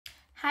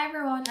Hi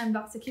everyone, I'm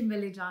Dr.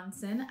 Kimberly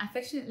Johnson,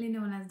 affectionately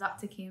known as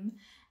Dr. Kim.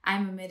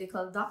 I'm a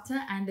medical doctor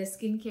and a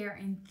skincare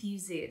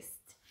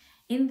enthusiast.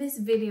 In this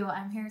video,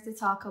 I'm here to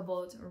talk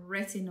about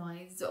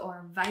retinoids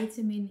or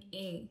vitamin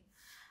A.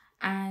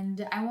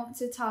 And I want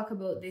to talk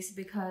about this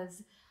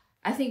because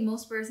I think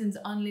most persons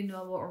only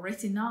know about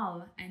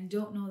retinol and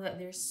don't know that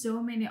there's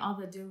so many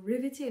other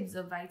derivatives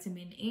of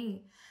vitamin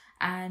A,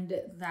 and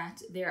that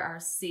there are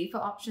safer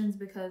options,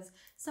 because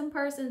some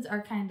persons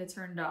are kind of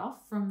turned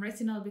off from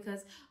retinol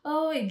because,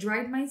 oh, it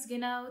dried my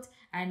skin out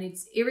and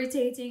it's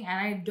irritating and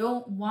I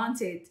don't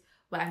want it.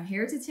 But I'm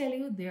here to tell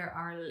you there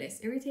are less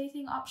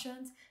irritating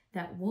options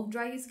that won't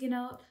dry your skin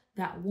out,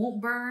 that won't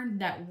burn,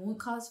 that won't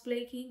cause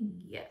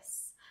flaking.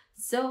 Yes.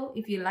 So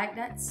if you like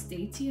that,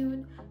 stay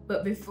tuned.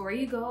 But before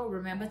you go,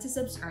 remember to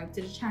subscribe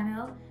to the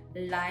channel,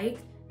 like,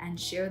 and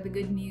share the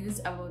good news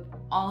about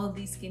all of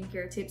these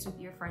skincare tips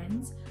with your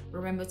friends.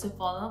 Remember to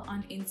follow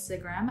on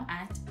Instagram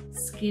at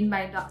Skyn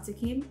by Dr.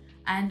 Kim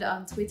and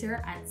on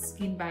Twitter at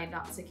Skyn by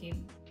Dr.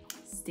 Kim.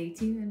 Stay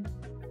tuned.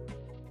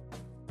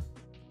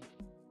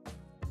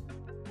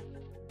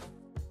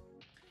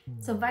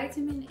 So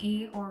vitamin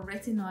A or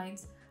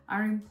retinoids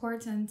are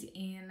important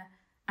in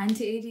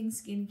anti-aging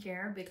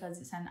skincare because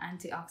it's an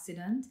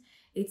antioxidant.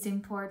 It's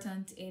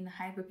important in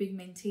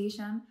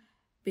hyperpigmentation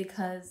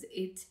because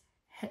it's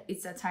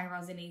a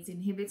tyrosinase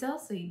inhibitor,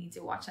 so you need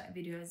to watch that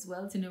video as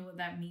well to know what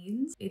that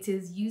means. It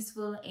is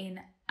useful in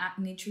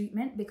acne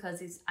treatment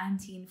because it's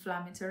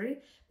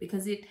anti-inflammatory,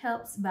 because it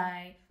helps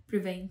by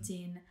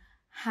preventing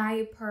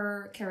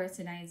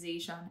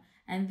hyperkeratinization,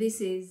 and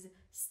this is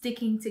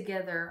sticking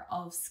together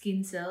of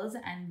skin cells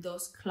and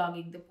thus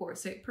clogging the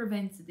pores, so it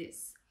prevents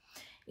this.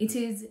 It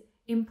is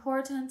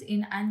important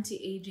in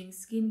anti-aging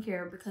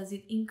skincare because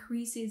it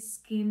increases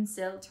skin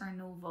cell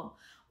turnover.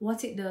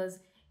 What it does,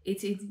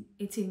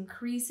 it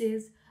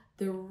increases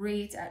the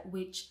rate at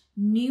which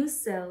new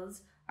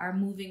cells are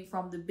moving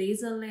from the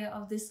basal layer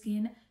of the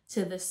skin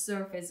to the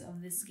surface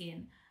of the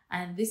skin.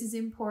 And this is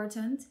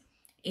important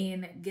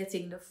in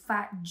getting the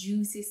fat,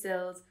 juicy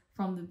cells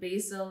from the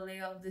basal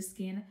layer of the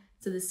skin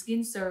to the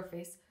skin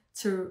surface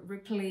to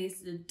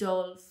replace the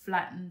dull,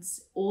 flattened,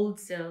 old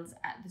cells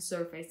at the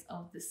surface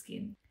of the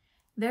skin.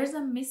 There's a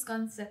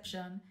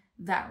misconception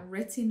that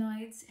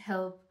retinoids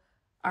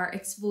are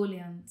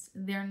exfoliants.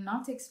 They're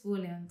not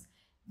exfoliants.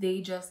 They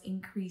just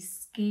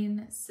increase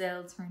skin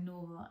cell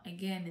turnover.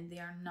 Again, they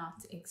are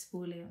not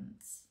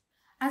exfoliants.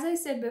 As I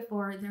said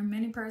before, there are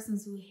many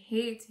persons who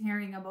hate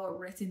hearing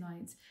about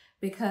retinoids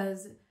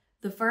because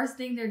the first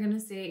thing they're going to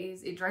say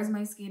is it dries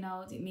my skin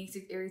out, it makes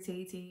it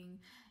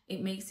irritating,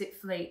 it makes it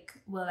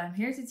flake. Well, I'm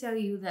here to tell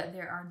you that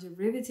there are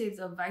derivatives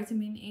of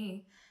vitamin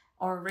A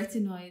or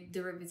retinoid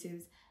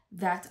derivatives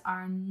that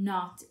are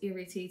not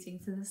irritating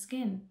to the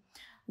skin.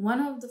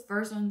 One of the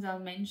first ones I'll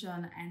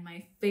mention, and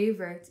my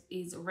favorite,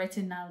 is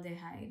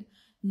retinaldehyde.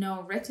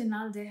 Now,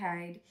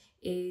 retinaldehyde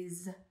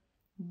is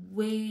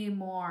way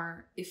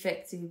more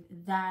effective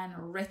than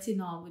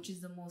retinol, which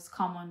is the most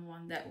common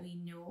one that we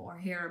know or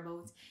hear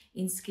about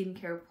in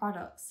skincare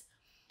products.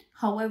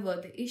 However,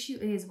 the issue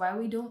is why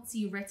we don't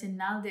see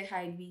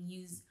retinaldehyde being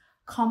used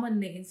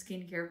commonly in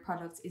skincare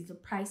products is the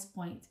price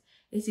point.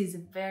 It is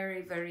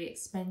very, very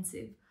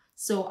expensive.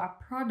 So a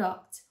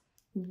product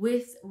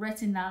with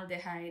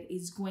retinaldehyde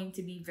is going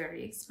to be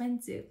very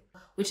expensive,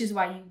 which is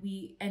why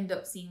we end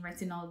up seeing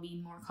retinol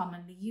being more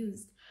commonly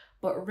used.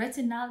 But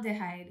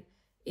retinaldehyde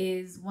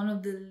is one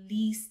of the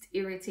least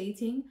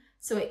irritating,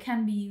 so it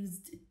can be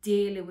used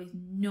daily with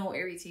no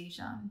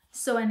irritation.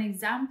 So an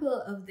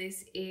example of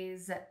this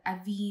is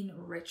Avene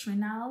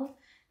Retrinal,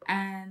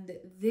 and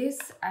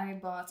this I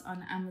bought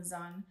on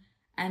Amazon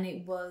and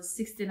it was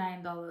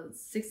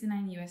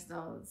 $69 US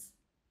dollars.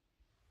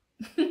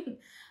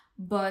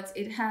 But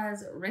it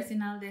has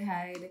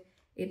retinaldehyde,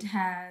 it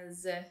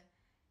has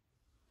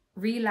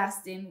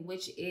Relastin,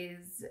 which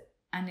is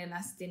an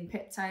elastin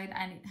peptide,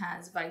 and it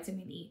has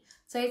vitamin E.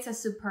 So it's a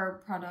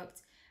superb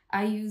product.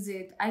 I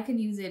can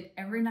use it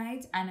every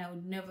night and I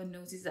would never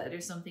notice that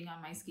there's something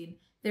on my skin.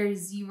 There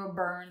is zero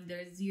burn,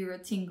 there's zero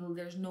tingle,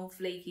 there's no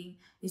flaking.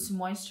 It's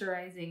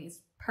moisturizing,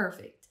 it's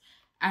perfect.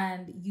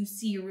 And you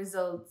see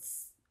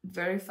results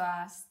very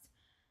fast.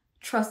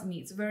 Trust me,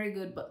 it's very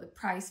good, but the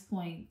price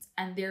point,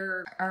 and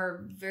there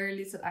are very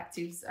little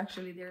actives.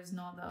 Actually, there's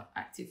no other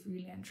active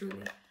really and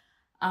truly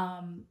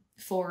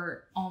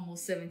for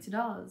almost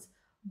 $70.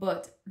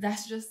 But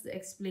that's just to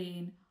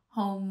explain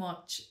how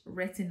much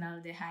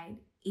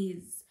retinaldehyde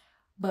is,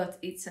 but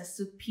it's a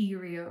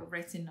superior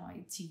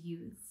retinoid to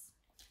use.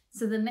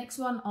 So the next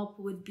one up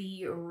would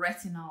be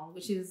retinol,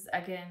 which is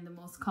again the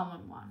most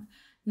common one.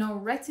 Now,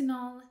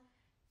 retinol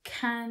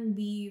can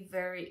be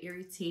very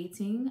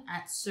irritating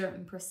at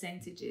certain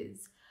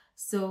percentages.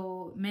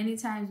 So many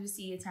times we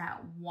see it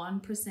at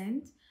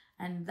 1%,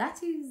 and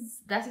that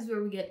is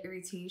where we get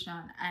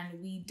irritation,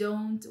 and we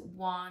don't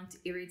want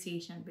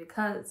irritation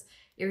because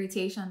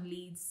irritation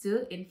leads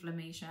to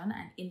inflammation,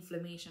 and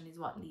inflammation is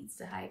what leads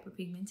to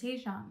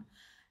hyperpigmentation.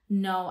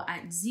 Now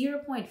at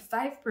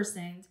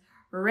 0.5%,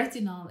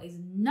 retinol is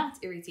not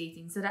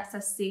irritating, so that's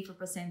a safer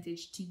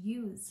percentage to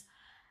use.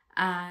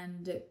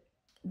 And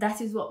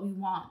that is what we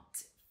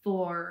want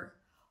for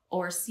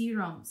our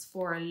serums,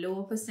 for a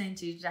low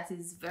percentage that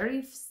is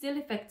very still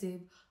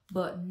effective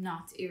but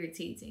not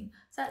irritating.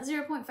 So at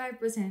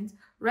 0.5%,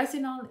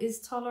 retinol is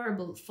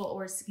tolerable for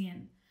our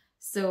skin.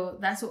 So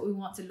that's what we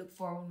want to look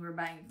for when we're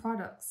buying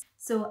products.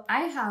 So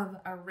I have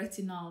a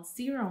retinol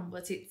serum,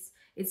 but it's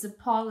a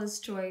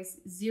Paula's Choice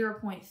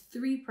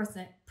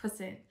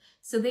 0.3%.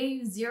 So they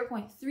use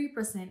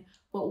 0.3%,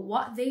 but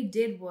what they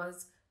did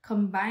was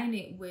combine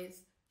it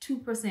with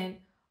 2%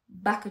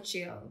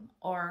 Bakuchiol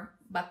or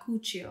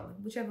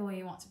Bakuchiol, whichever way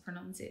you want to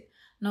pronounce it.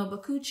 Now,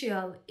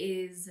 Bakuchiol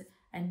is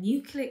a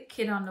new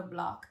kid on the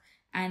block,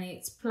 and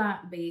it's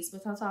plant-based,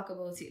 but I'll talk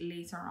about it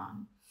later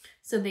on.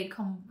 So they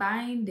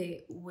combined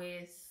it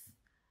with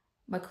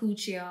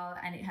Bakuchiol,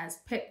 and it has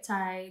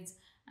peptides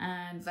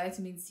and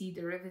vitamin C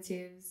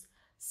derivatives,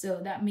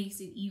 so that makes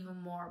it even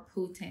more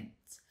potent.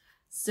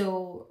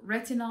 So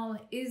retinol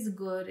is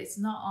good. It's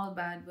not all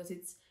bad, but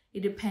it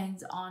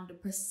depends on the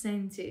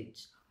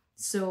percentage.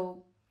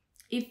 So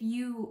if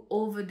you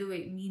overdo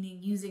it,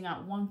 meaning using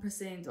at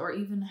 1% or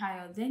even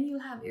higher, then you'll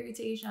have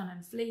irritation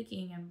and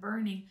flaking and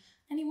burning,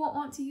 and you won't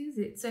want to use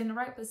it. So in the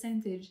right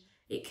percentage,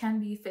 it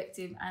can be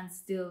effective and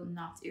still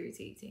not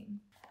irritating.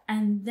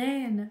 And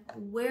then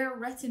where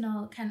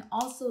retinol can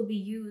also be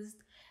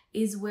used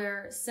is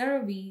where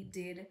CeraVe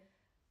did.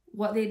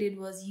 What they did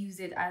was use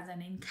it as an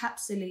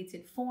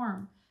encapsulated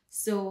form.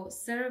 So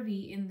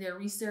CeraVe, in their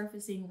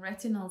Resurfacing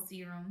Retinol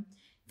Serum,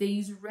 they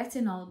use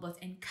retinol but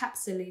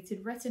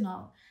encapsulated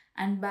retinol.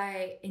 And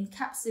by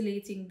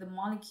encapsulating the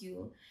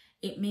molecule,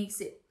 it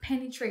makes it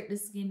penetrate the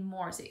skin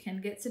more, so it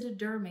can get to the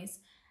dermis.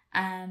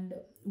 And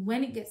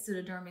when it gets to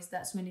the dermis,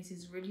 that's when it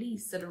is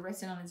released. So the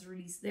retinol is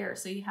released there,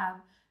 so you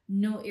have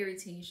no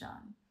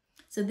irritation.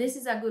 So this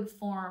is a good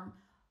form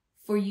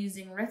for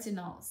using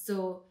retinol.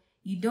 So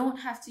you don't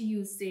have to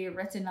use, say,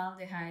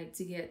 retinaldehyde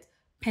to get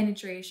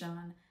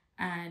penetration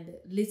and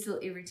little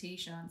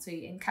irritation. So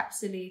you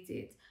encapsulate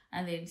it,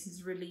 and then it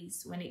is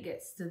released when it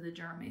gets to the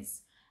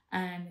dermis.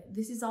 And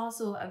this is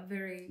also a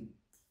very,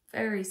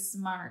 very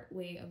smart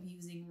way of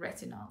using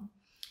retinol.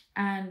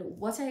 And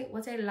what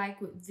I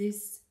like with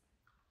this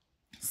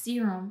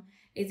serum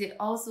is it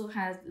also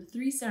has the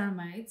 3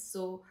 ceramides,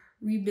 so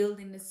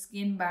rebuilding the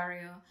skin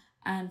barrier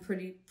and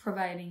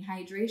providing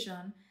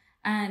hydration.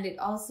 And it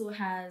also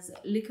has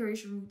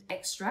licorice root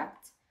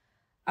extract,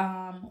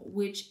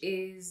 which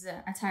is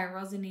a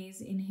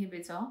tyrosinase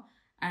inhibitor,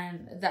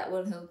 and that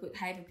will help with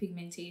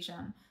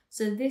hyperpigmentation.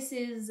 So this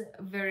is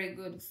very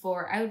good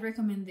for, I would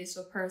recommend this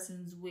for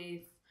persons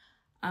with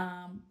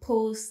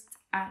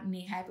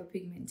post-acne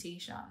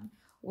hyperpigmentation,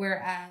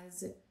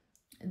 whereas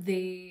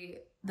the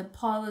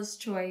Paula's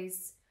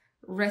Choice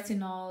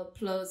Retinol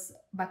plus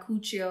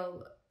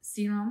Bakuchiol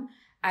serum,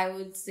 I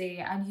would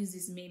say I'd use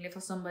this mainly for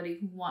somebody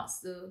who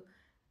wants to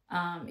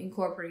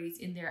incorporate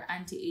in their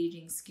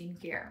anti-aging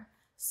skincare.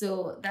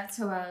 So that's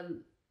how I'll,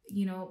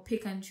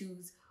 pick and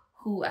choose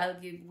who I'll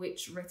give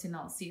which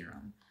retinol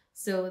serum.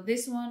 So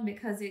this one,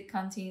 because it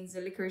contains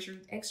the licorice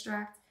root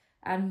extract,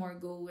 I'd more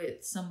go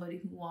with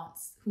somebody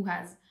who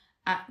has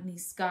acne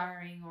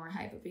scarring or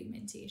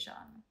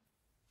hyperpigmentation.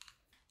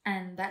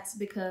 And that's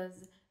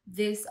because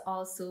this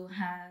also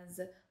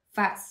has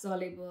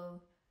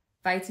fat-soluble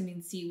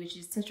vitamin C, which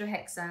is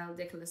tetrahexyl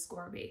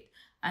decaloscorbate,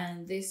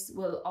 and this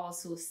will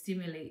also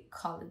stimulate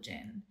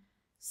collagen.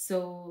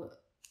 So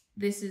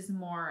this is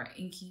more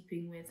in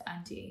keeping with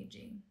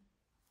anti-aging.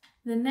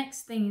 The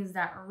next thing is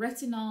that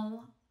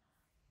retinol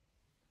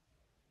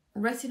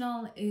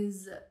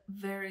is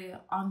very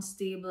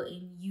unstable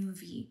in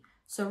UV.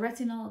 So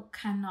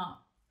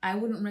I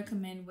wouldn't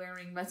recommend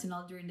wearing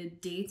retinol during the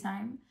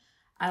daytime.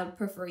 I would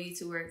prefer you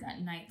to wear it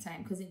at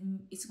nighttime because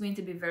it's going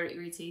to be very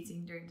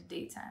irritating during the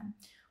daytime.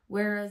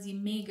 Whereas you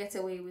may get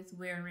away with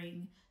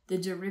wearing the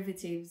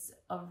derivatives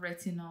of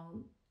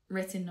retinoid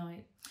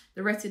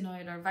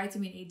or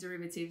vitamin A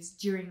derivatives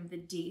during the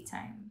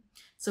daytime.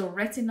 So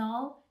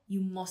retinol,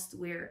 you must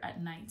wear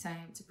at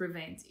nighttime to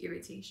prevent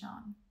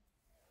irritation.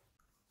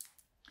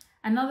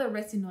 Another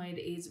retinoid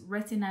is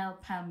retinol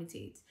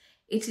palmitate.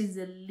 It is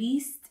the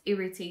least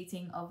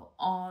irritating of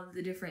all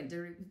the different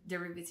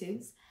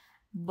derivatives,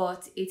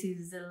 but it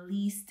is the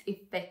least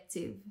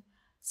effective.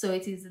 So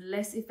it is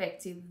less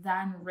effective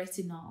than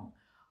retinol.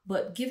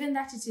 But given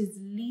that it is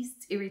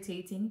least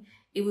irritating,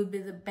 it would be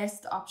the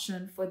best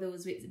option for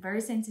those with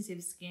very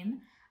sensitive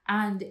skin,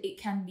 and it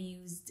can be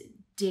used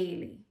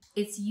daily.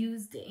 It's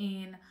used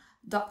in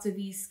Dr.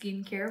 V's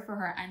skincare for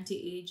her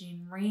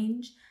anti-aging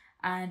range,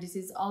 and it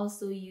is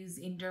also used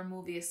in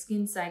Dermovia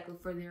Skin Cycle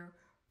for their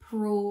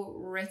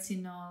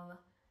pro-retinol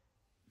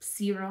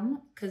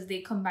serum because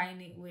they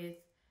combine it with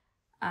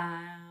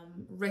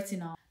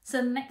retinol.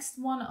 So next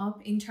one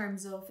up in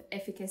terms of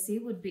efficacy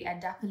would be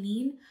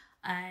Adapalene,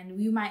 and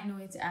we might know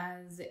it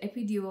as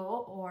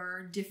Epiduo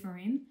or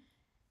Differin.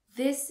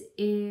 This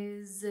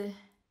is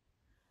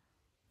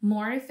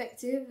more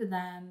effective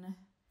than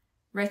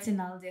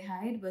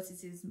retinaldehyde, but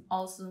it is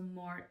also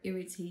more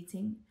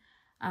irritating.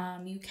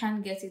 You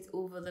can get it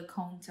over the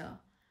counter,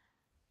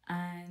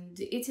 and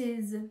it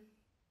is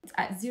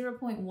at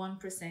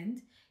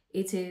 0.1%.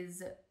 It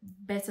is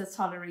better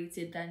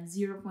tolerated than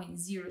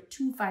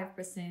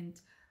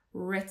 0.025%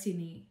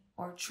 retin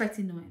or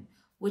tretinoin,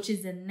 which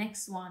is the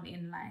next one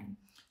in line.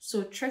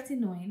 So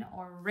tretinoin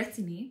or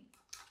retin,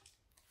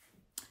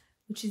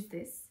 which is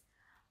this,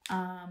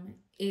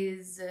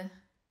 is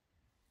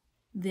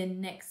the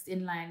next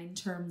in line in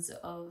terms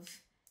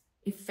of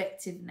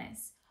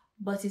effectiveness,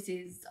 but it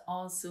is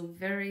also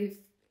very,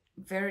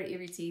 very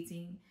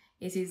irritating.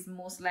 It is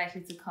most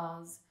likely to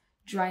cause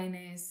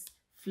dryness,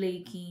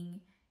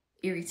 flaking,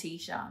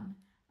 irritation.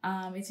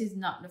 It is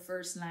not the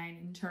first line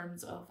in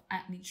terms of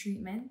acne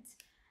treatment,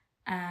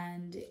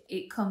 and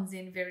it comes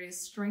in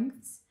various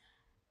strengths.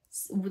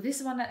 So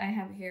this one that I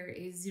have here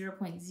is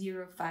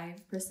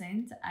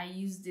 0.05%. I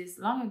used this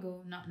long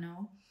ago, not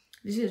now.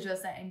 This is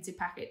just an empty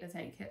packet that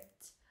I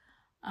kept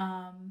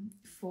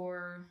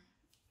for,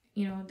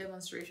 you know,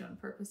 demonstration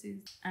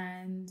purposes.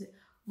 And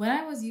when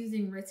I was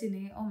using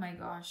Retin-A, oh my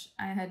gosh,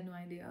 I had no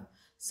idea.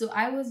 So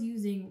I was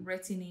using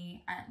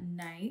Retin-A at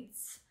night,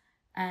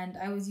 and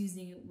I was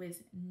using it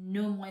with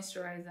no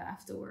moisturizer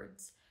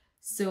afterwards.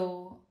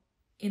 So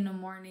in the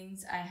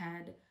mornings, I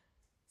had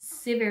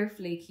severe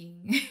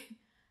flaking,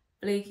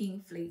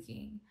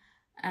 flaking,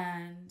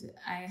 and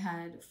I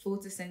had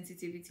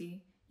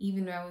photosensitivity.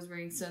 Even though I was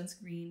wearing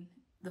sunscreen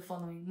the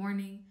following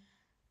morning,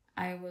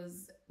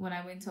 when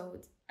I went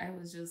out,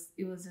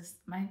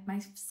 my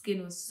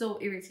skin was so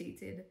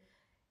irritated.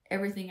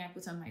 Everything I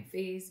put on my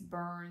face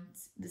burnt.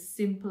 The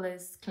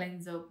simplest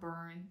cleanser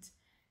burnt.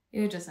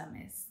 It was just a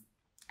mess.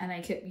 And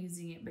I kept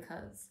using it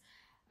because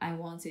I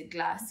wanted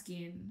glass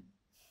skin.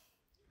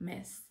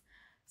 Mess.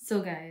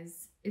 So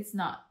guys, it's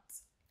not,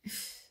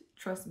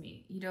 trust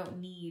me, you don't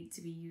need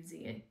to be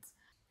using it.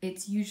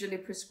 It's usually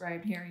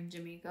prescribed here in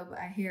Jamaica, but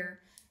I hear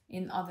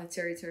in other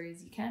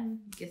territories you can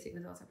get it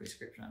without a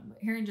prescription. But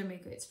here in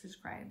Jamaica, it's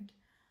prescribed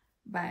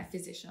by a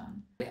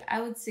physician. I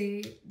would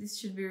say this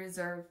should be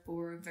reserved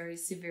for very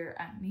severe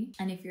acne.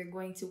 And if you're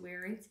going to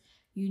wear it,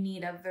 you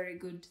need a very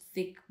good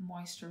thick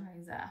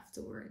moisturizer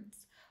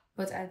afterwards.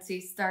 But I'd say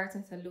start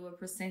at a lower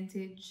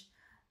percentage.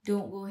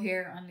 Don't go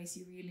here unless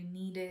you really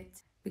need it,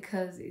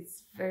 because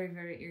it's very,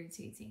 very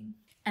irritating.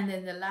 And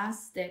then the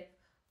last step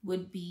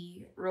would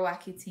be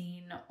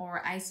Roaccutane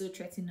or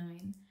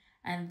isotretinoin.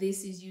 And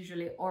this is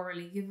usually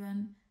orally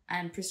given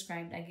and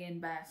prescribed again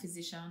by a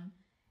physician.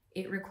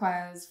 It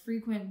requires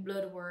frequent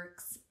blood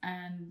works,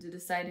 and the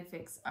side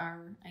effects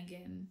are,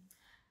 again,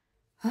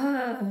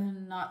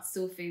 not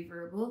so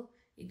favorable.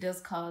 It does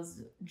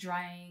cause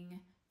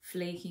drying,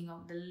 flaking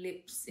of the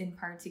lips in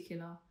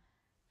particular,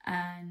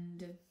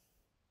 and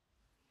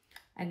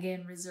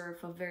again, reserved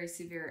for very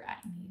severe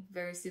acne,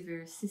 very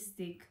severe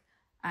cystic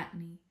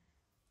acne.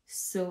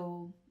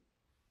 So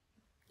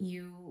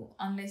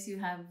unless you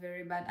have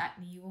very bad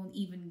acne, you won't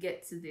even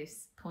get to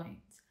this point.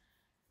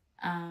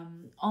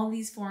 All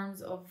these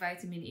forms of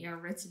vitamin A or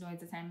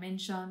retinoids that I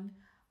mentioned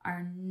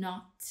are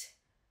not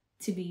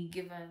to be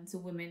given to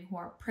women who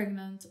are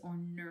pregnant or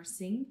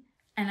nursing.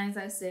 And as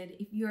I said,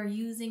 if you are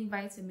using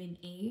vitamin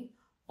A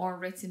or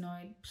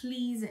retinoid,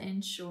 please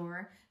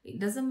ensure, it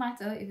doesn't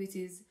matter if it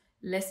is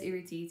less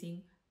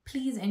irritating,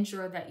 please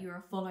ensure that you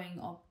are following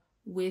up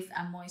with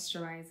a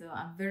moisturizer,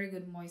 a very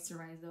good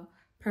moisturizer,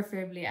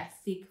 preferably a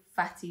thick,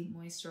 fatty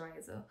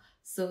moisturizer.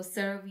 So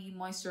CeraVe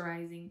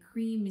moisturizing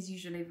cream is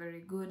usually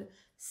very good.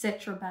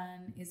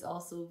 Cetraban is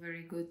also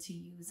very good to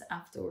use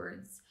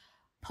afterwards.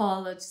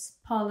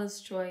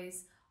 Paula's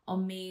Choice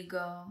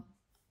Omega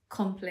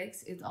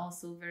Complex is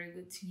also very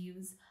good to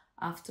use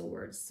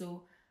afterwards.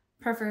 So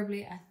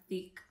preferably a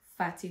thick,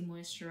 fatty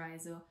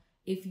moisturizer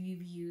if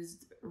you've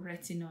used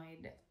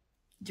retinoid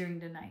during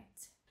the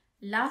night.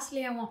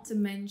 Lastly, I want to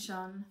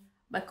mention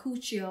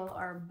Bakuchiol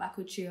or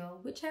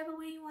Bakuchiol, whichever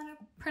way you want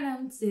to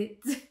pronounce it.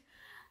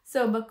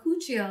 So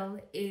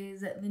Bakuchiol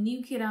is the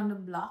new kid on the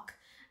block,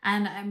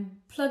 and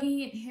I'm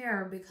plugging it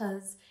here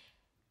because,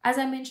 as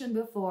I mentioned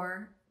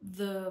before,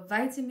 the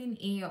vitamin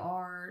A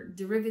or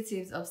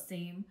derivatives of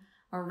same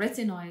or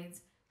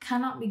retinoids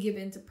cannot be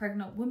given to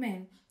pregnant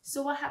women.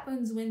 So what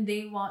happens when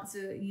they want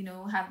to,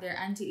 have their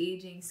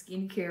anti-aging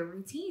skincare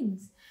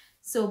routines?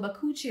 So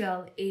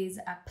Bakuchiol is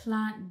a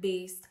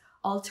plant-based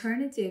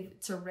alternative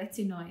to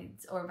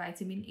retinoids or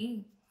vitamin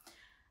A.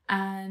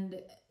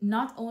 And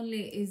not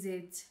only is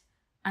it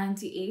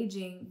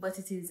anti-aging, but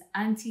it is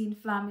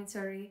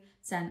anti-inflammatory,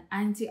 it's an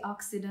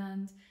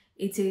antioxidant,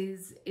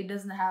 it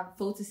doesn't have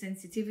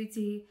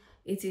photosensitivity,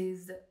 it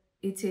is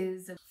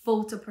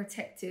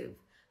photoprotective.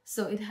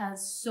 So it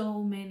has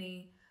so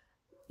many,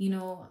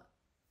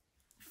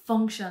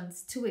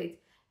 functions to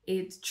it.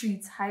 It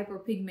treats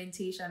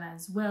hyperpigmentation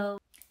as well.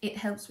 It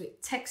helps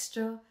with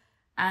texture,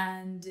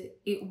 and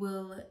it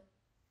will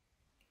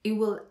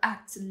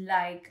act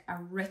like a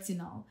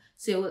retinol.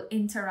 So it will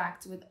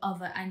interact with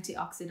other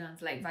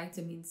antioxidants like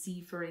vitamin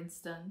C, for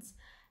instance,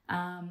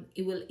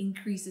 It will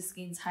increase the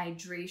skin's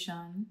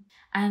hydration,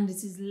 and it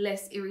is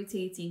less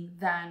irritating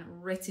than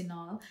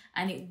retinol,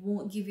 and it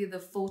won't give you the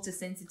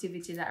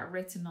photosensitivity that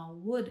retinol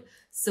would.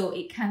 So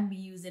it can be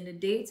used in the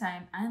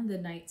daytime and the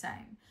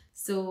nighttime.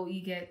 So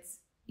you get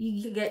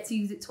to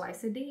use it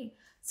twice a day.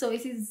 So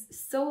it is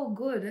so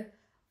good.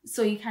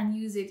 So you can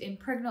use it in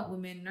pregnant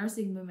women,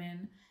 nursing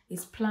women.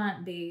 It's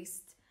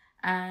plant-based.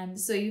 And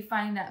so you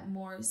find that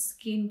more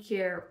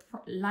skincare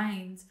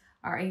lines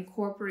are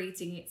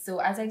incorporating it. So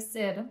as I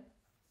said,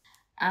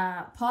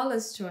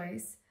 Paula's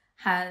Choice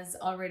has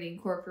already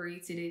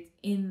incorporated it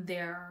in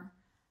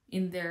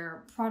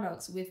their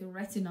products with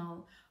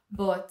retinol,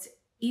 but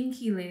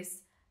Inkey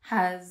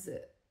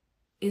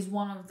is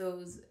one of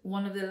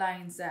the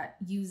lines that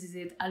uses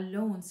it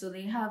alone. So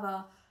they have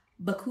a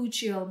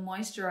Bakuchiol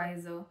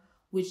moisturizer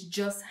which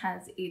just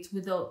has it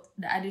without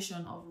the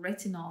addition of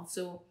retinol.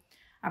 So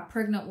a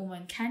pregnant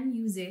woman can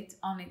use it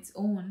on its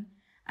own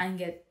and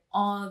get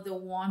all the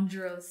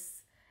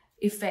wondrous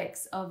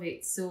effects of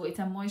it. So it's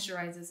a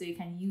moisturizer, so you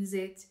can use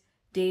it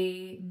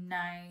day,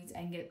 night,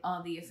 and get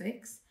all the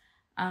effects.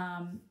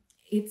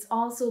 It's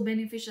also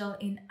beneficial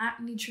in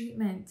acne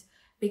treatment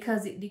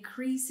because it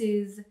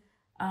decreases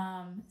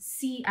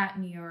C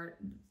acne, or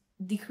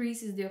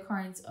decreases the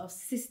occurrence of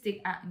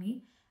cystic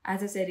acne.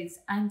 As I said, it's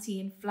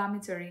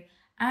anti-inflammatory,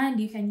 and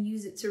you can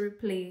use it to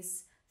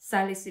replace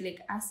salicylic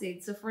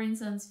acid. So for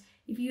instance,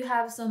 if you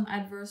have some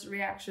adverse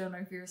reaction, or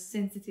if you're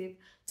sensitive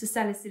to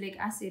salicylic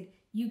acid,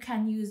 you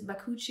can use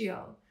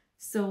Bakuchiol.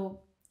 So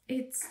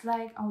it's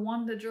like a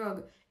wonder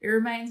drug. It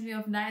reminds me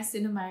of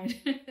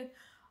niacinamide.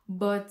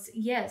 But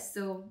yes,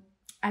 so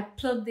I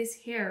plug this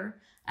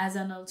here as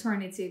an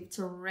alternative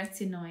to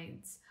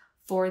retinoids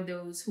for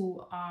those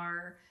who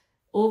are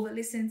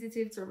overly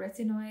sensitive to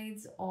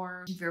retinoids,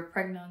 or if you're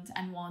pregnant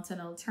and want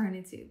an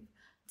alternative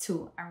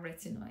to a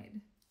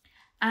retinoid.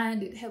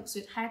 And it helps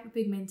with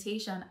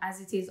hyperpigmentation,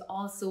 as it is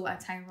also a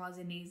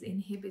tyrosinase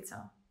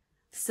inhibitor.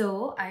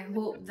 So I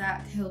hope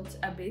that helped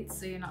a bit,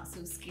 so you're not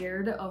so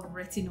scared of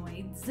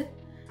retinoids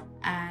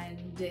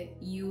and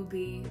you'll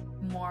be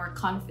more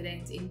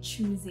confident in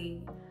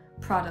choosing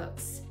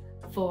products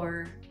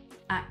for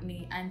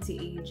acne,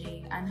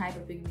 anti-aging, and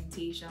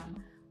hyperpigmentation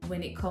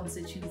when it comes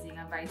to choosing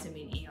a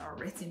vitamin E or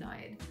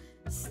retinoid.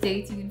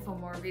 Stay tuned for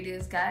more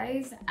videos,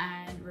 guys,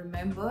 and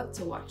remember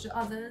to watch the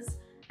others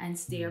and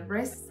stay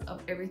abreast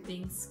of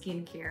everything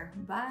skincare.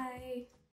 Bye!